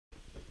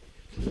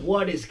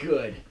What is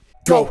good?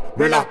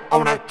 Gorilla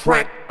on a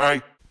track,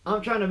 ay.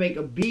 I'm trying to make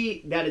a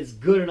beat that is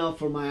good enough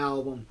for my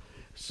album.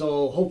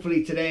 So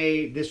hopefully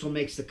today this one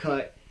makes the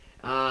cut.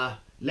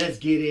 Let's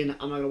get in.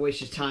 I'm not gonna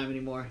waste your time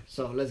anymore.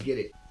 So let's get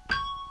it.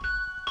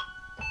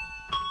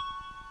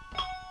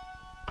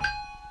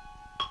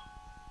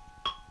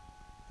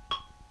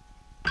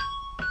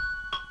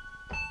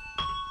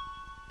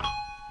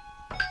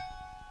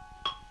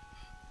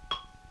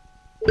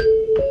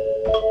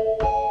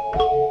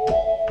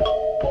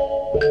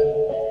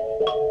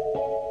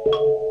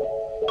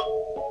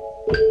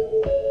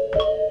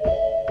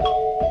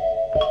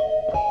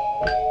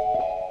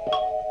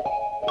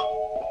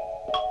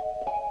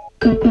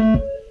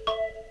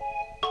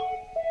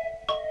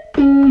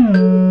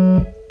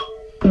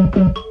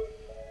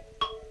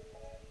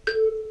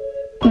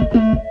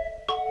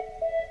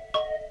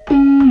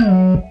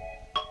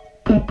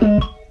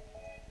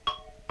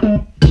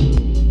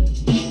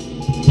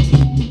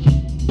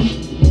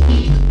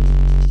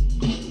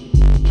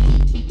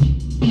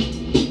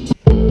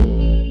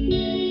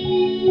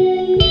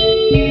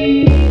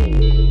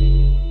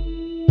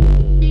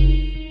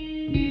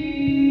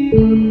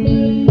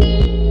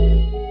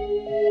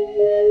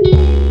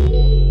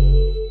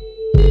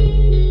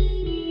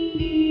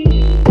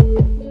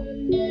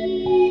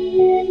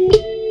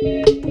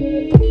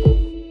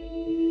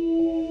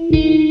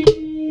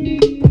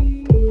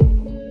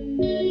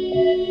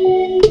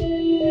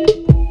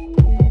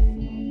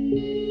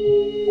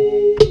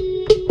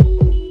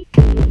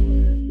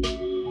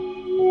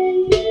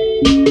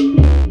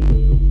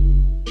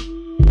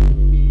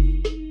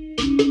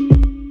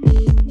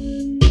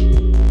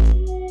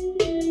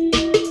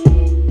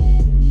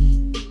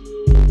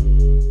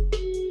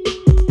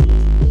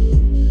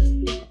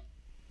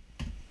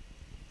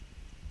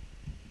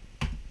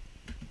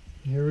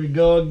 Here we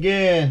go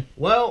again.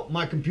 Well,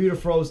 my computer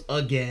froze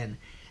again,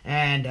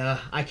 and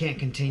I can't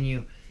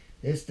continue.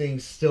 This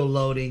thing's still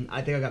loading.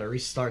 I think I gotta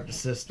restart the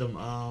system.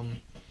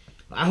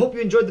 I hope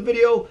you enjoyed the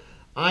video.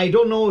 I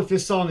don't know if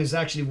this song is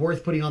actually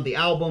worth putting on the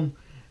album,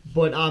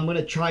 but I'm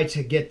gonna try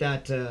to get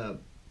that.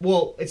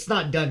 Well, it's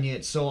not done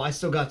yet, so I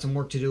still got some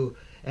work to do,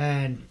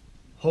 and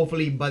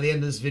hopefully by the end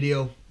of this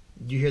video,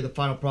 you hear the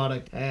final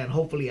product, and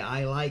hopefully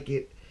I like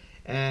it.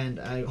 And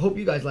I hope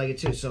you guys like it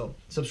too. So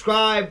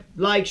subscribe,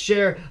 like,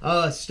 share.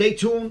 Stay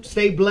tuned.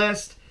 Stay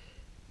blessed.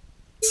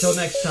 Till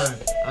next time.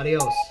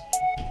 Adios.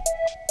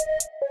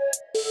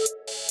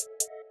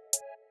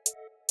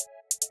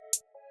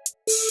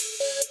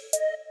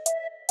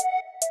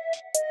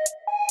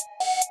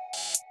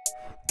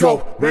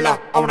 Gorilla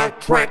on a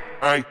track,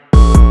 ay.